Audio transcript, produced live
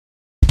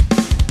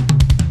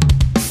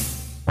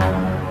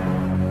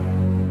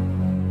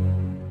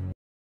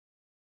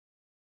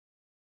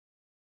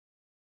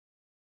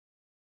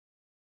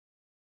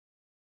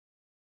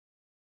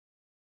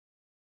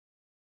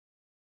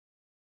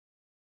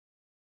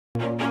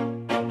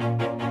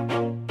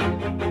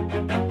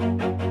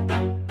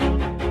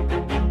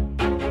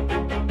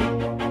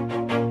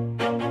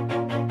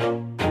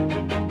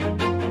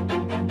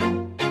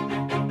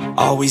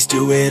Always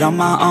do it on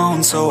my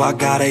own, so I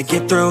gotta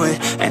get through it.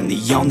 And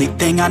the only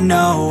thing I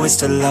know is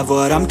to love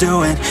what I'm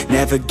doing.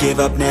 Never give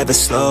up, never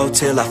slow,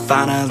 till I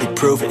finally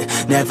prove it.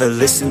 Never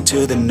listen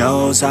to the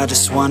no's, I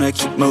just wanna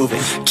keep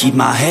moving. Keep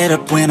my head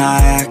up when I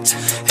act,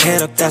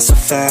 head up, that's a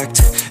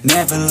fact.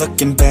 Never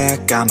looking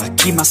back, I'ma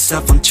keep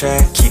myself on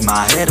track. Keep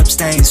my head up,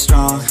 staying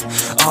strong,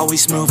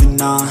 always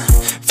moving on.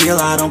 Feel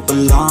I don't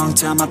belong,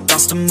 tell my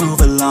thoughts to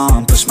move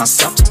along. Push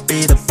myself to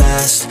be the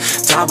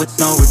best, die with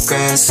no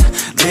regrets.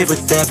 Live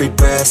with every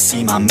breath,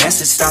 see my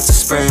message start to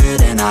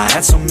spread. And I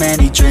had so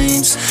many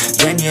dreams,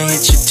 then you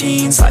hit your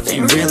teens. Life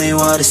ain't really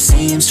what it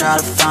seems, try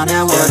to find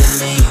out what it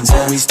means.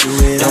 Always do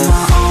it on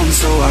my own,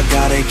 so I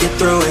gotta get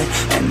through it.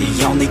 And the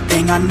only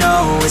thing I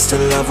know is to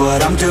love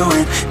what I'm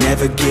doing.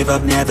 Never give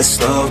up, never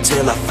slow,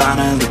 till I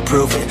finally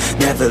prove it.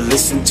 Never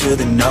listen to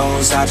the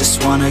no's, I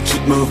just wanna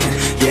keep moving.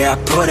 Yeah, I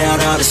put out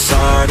all this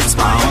art, it's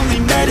my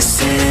only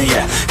medicine.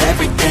 Yeah,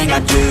 everything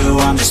I do,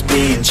 I'm just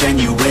being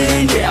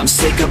genuine. Yeah, I'm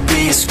sick of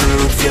being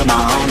screwed, feel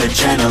my own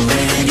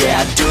adrenaline.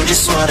 Yeah, I do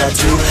just what I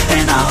do,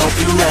 and I hope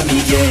you let me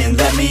in,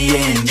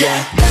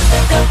 yeah.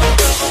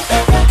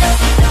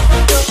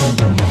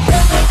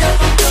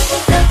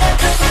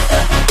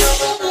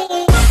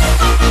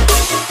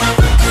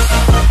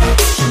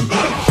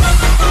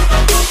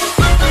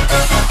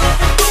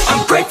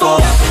 I'm grateful,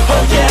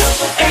 oh yeah,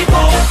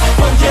 able,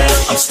 oh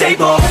yeah, I'm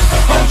stable,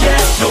 oh yeah,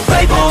 no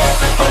label,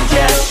 oh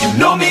yeah, you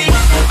know me,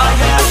 I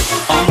have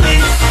only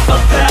a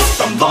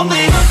path, I'm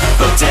lonely,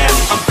 but damn,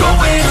 I'm going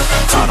to win.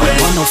 I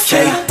don't want no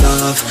fake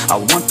love, I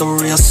want the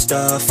real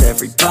stuff.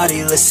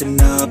 Everybody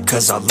listen up,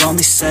 cause I'll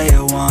only say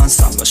it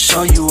once. I'm gonna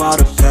show you all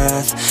the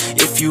path,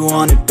 if you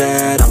want it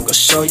bad. I'm gonna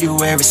show you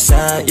where it's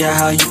at, yeah,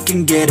 how you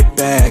can get it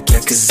back. Yeah,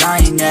 cause I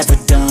ain't never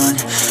done,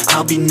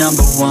 I'll be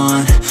number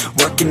one.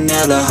 Working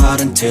hella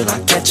hard until I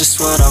get just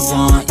what I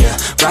want, yeah.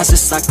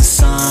 Rises like the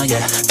sun,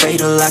 yeah,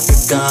 fatal like a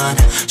gun.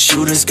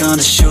 Shooter's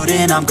gonna shoot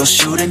and I'm gonna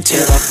shoot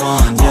until I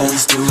won, yeah.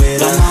 Always do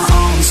it on my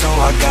own, so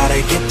I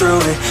gotta get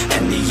through it.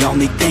 And the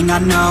only thing I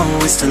know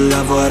is to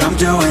love what I'm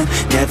doing.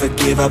 Never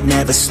give up,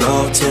 never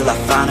slow, till I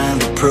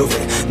finally prove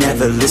it.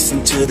 Never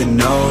listen to the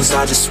no's,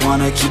 I just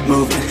wanna keep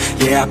moving.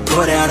 Yeah, I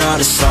put out all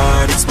this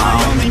art, it's my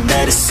only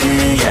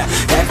medicine. Yeah,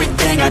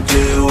 everything I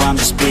do, I'm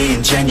just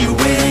being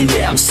genuine.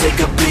 Yeah, I'm sick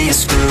of being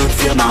screwed,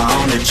 feel my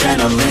own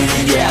adrenaline.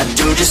 Yeah, I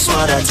do just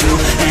what I do,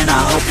 and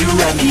I hope you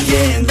let me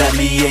in,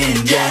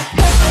 yeah.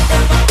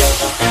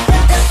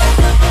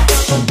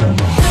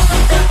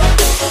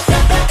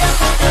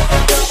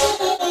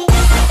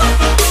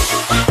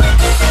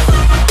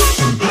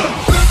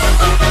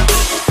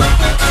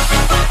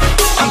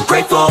 I'm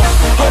grateful,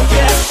 oh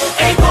yeah,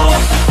 able,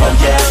 oh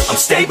yeah, I'm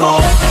stable,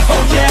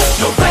 oh yeah,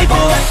 no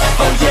label,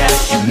 oh yeah,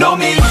 you know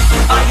me,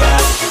 I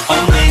have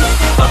only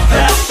a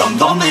path, I'm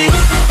lonely,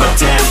 but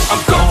damn,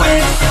 I'm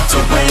going to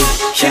win,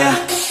 yeah.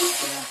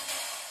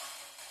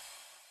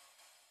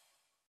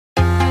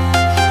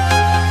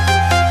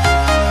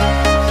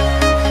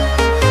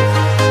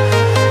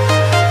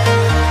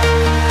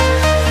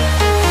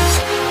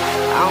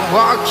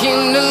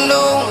 Walking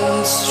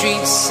alone, the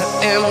streets are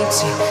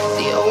empty.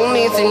 The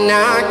only thing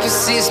I can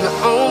see is my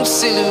own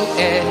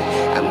silhouette.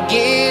 I'm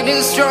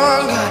getting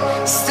stronger,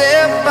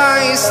 step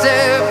by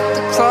step.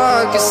 The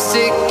clock is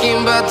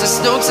ticking, but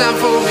there's no time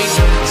for me.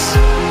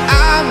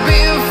 I've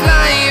been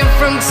flying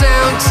from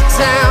town to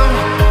town,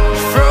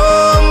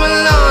 from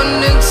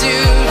London to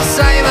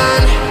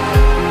Taiwan.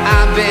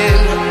 I've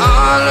been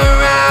all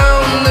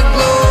around the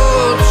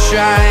globe,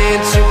 trying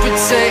to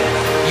protect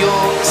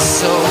your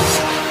soul.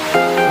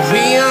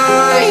 We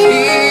are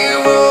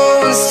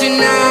heroes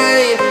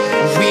tonight,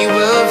 we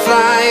will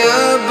fly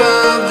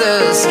above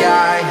the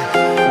sky.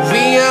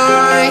 We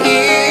are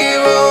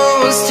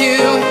heroes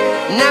tonight,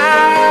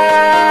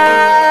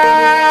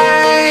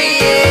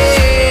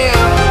 yeah.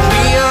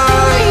 We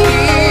are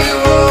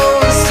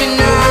heroes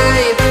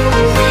tonight,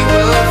 we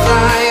will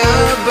fly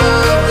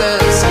above the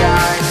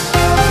sky.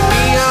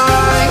 We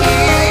are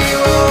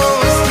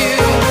heroes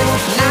tonight,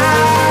 yeah.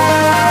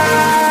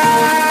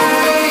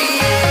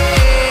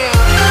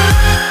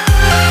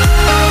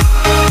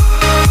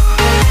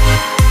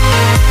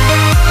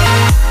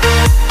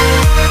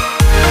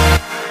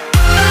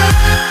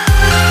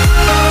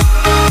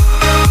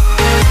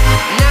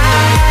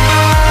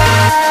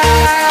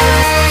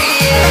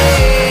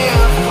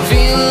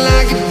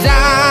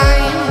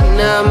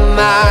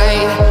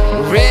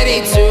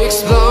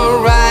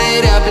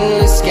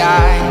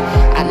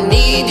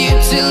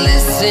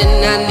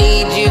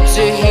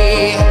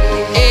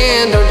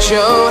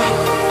 Show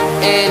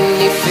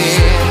any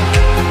fear.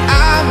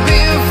 I've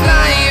been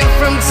flying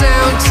from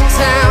town to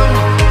town,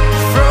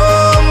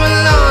 from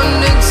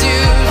London to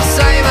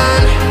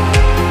Taiwan.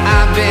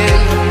 I've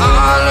been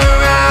all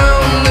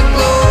around the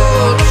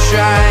globe,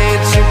 trying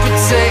to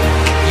protect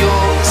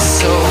your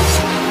soul.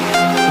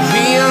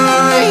 We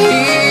are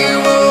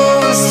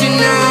heroes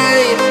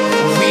tonight,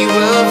 we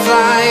will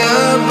fly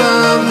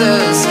above the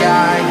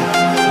sky.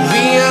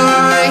 We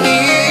are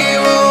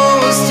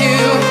heroes tonight.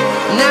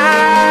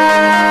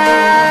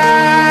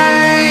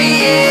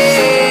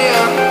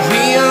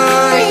 We are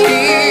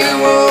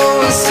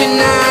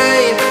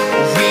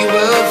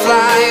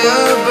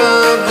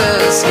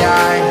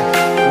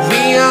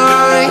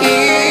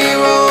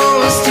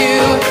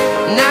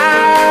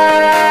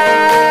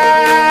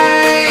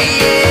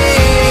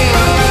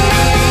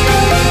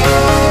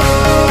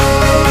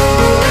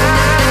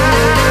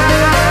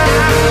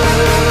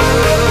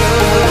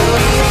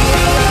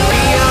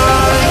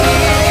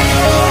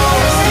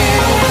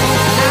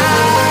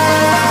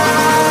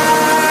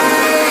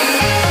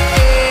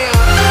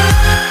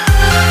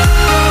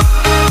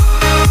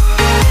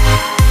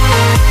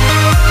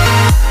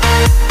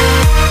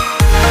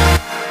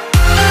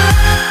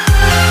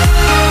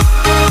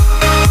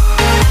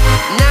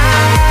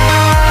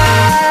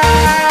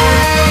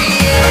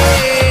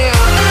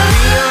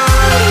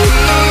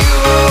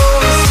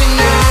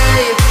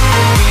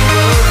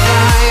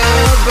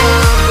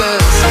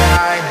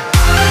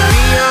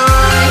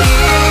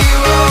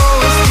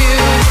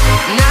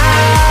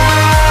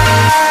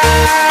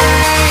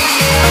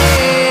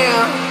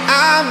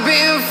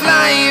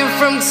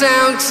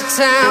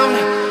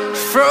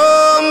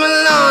from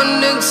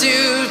London to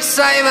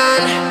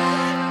Taiwan,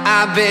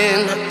 I've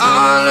been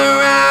all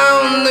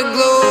around the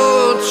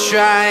globe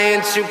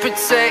trying to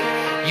protect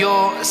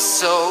your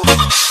soul.